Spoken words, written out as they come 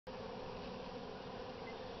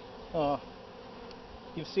Oh,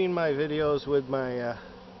 you've seen my videos with my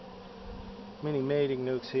mini mating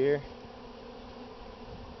nukes here.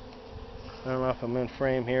 I don't know if I'm in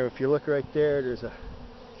frame here. If you look right there, there's a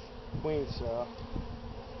queen cell.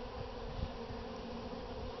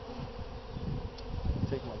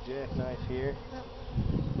 Take my jackknife here.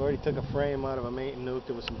 Already took a frame out of a mating nuke.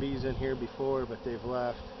 There was some bees in here before, but they've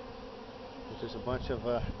left. But there's a bunch of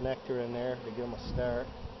nectar in there to give them a start.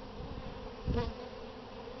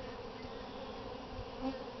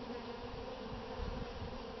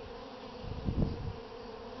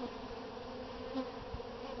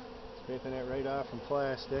 Scraping it right off from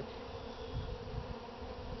plastic.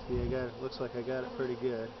 See, I got it. Looks like I got it pretty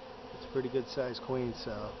good. It's a pretty good sized queen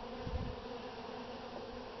cell.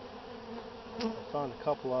 I found a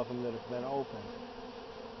couple of them that have been opened.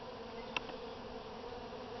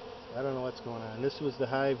 I don't know what's going on. This was the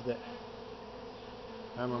hive that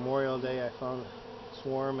on Memorial Day I found a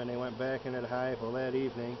swarm and they went back into the hive. Well, that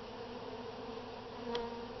evening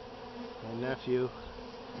my nephew,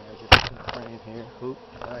 I get this in the frame here. Oop,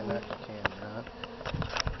 I knocked the camera on.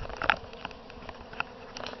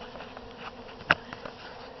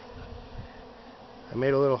 I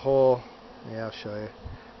made a little hole. Yeah, I'll show you.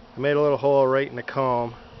 I made a little hole right in the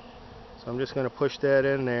comb, so I'm just going to push that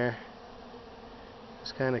in there.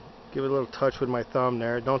 Just kind of give it a little touch with my thumb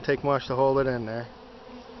there. Don't take much to hold it in there.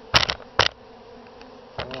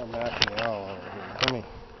 Oh, I'm knocking you all over here. Let me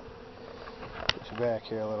get you back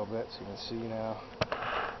here a little bit so you can see now.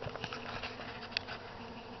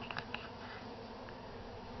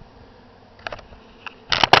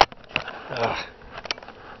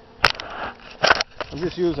 I'm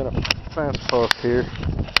just using a fence post here.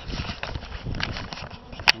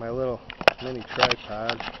 My little mini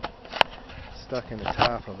tripod stuck in the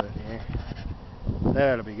top of it here.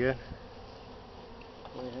 That ought to be good.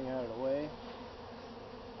 Everything out of the way.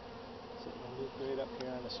 Set my nuke right up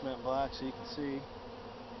here on the cement block so you can see.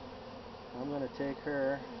 I'm going to take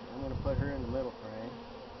her, I'm going to put her in the middle frame.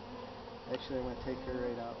 Actually, I'm going to take her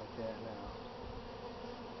right out like that now.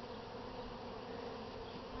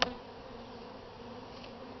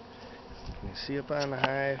 Can you see up on the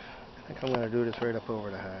hive? I think I'm going to do this right up over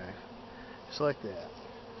the hive. Just like that.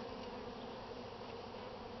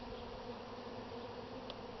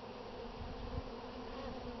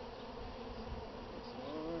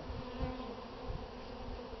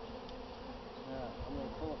 Now, I'm going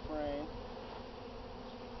to pull a frame.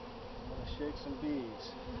 I'm going to shake some bees.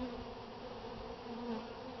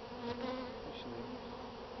 Actually,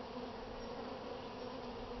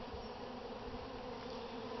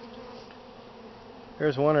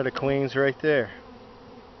 there's one of the queens right there.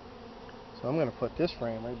 So I'm going to put this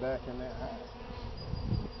frame right back in that hive.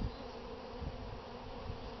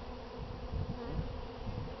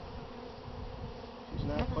 She's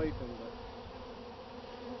not piping, but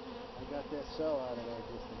I got that cell out of there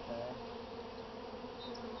just in time.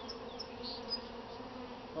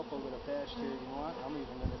 Couple that have hatched here. You know what? I'm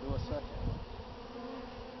even going to do a second one.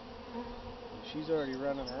 She's already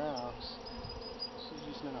running around. She's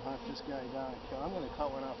just going to hunt this guy down and kill. I'm going to cut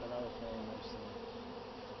one off another frame nicely.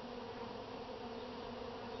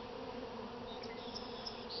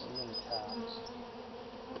 I'm going to top.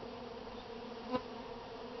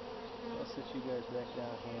 I'll sit you guys back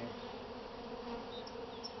down here.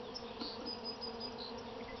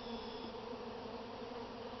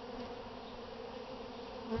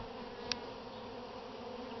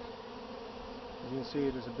 As you can see,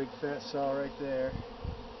 there's a big fat cell right there. So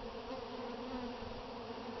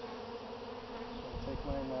I'll take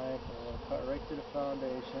my knife and I'm going to cut right to the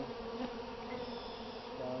foundation,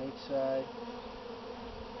 down each side,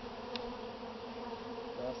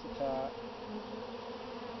 across the top.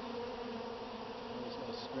 I'm just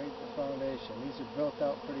going to scrape the foundation. These are built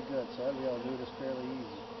out pretty good, so I'll be able to do this fairly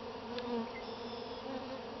easy.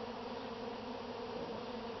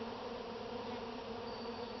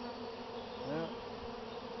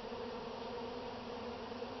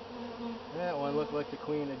 That one looked like the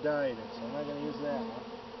queen had died in, so I'm not going to use that one.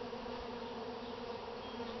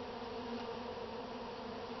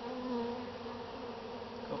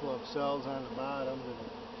 A couple of cells on the bottom that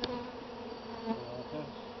are okay.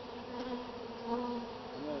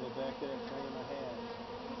 I'm going to go back to that frame I had.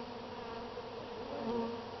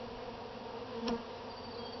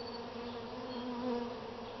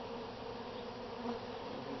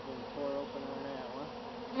 He's been tore open on that one.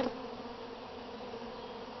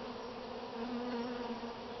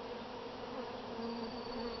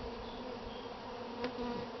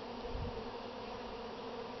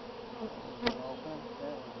 That one's been open.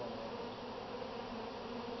 That one's been open.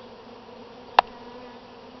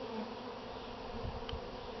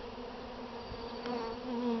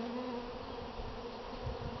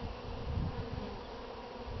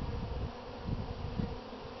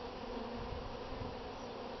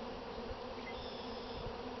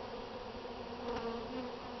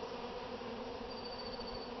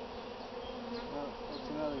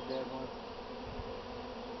 bad one.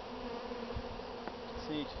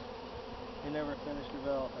 See, they never finished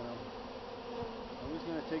developing them. I'm just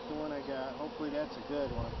going to take the one I got. Hopefully that's a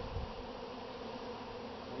good one.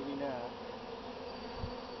 Maybe not.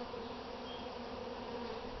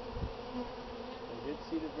 I did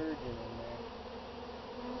see the virgin in there.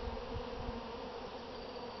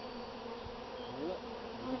 Look,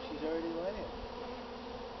 maybe she's already laying.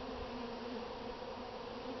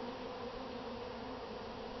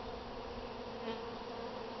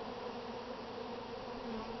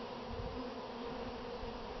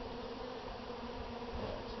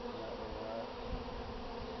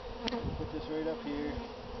 Put this right up here.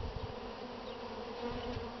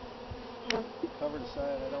 Cover the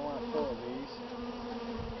side. I don't want to fill these.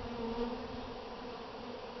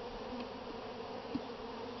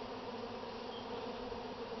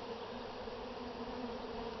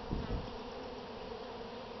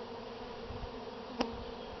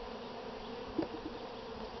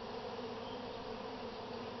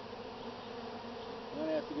 I'm going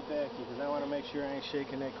to have to get back to you because I want to make sure I ain't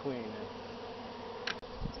shaking that queen.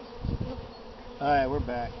 Alright, we're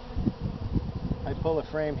back. I pull the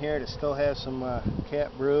frame here to still have some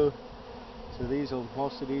cat brood. So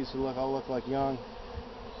most of these will all look like young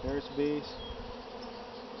nurse bees.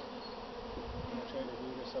 I'm going to try to do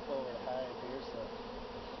this up over the hive here. So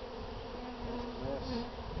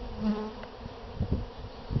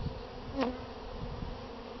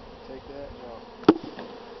take that, no.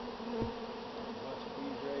 Bunch of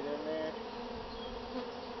bees right in there.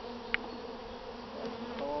 Got some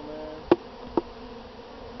comb in.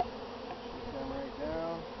 Take them right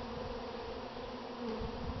down.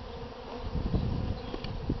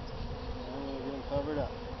 I'm going to get them covered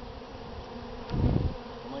up. I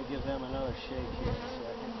might give them another shake here in a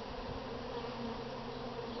second.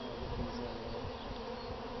 I'm going to get these in there.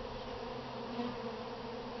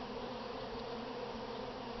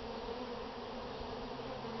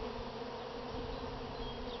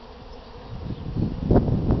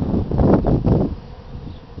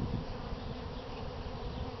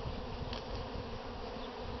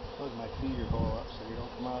 Plug my feeder hole up so they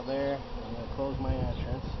don't come out there. I'm going to close my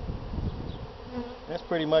entrance. That's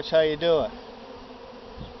pretty much how you do it.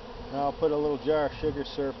 Now I'll put a little jar of sugar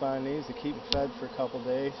syrup on these to keep them fed for a couple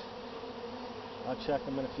days. I'll check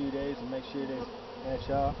them in a few days and make sure they hatch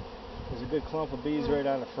off. There's a good clump of bees right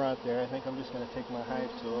on the front there. I think I'm just going to take my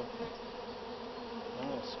hive tool. I'm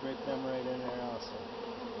going to scrape them right in there also.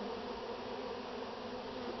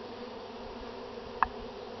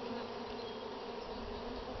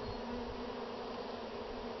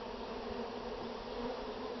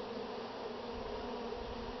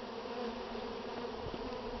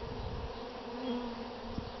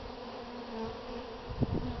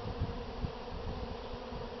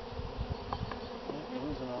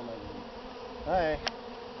 Alright,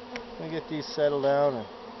 I'm going to get these settled down, and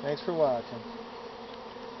thanks for watching.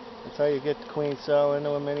 That's how you get the queen cell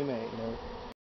into a mini mate.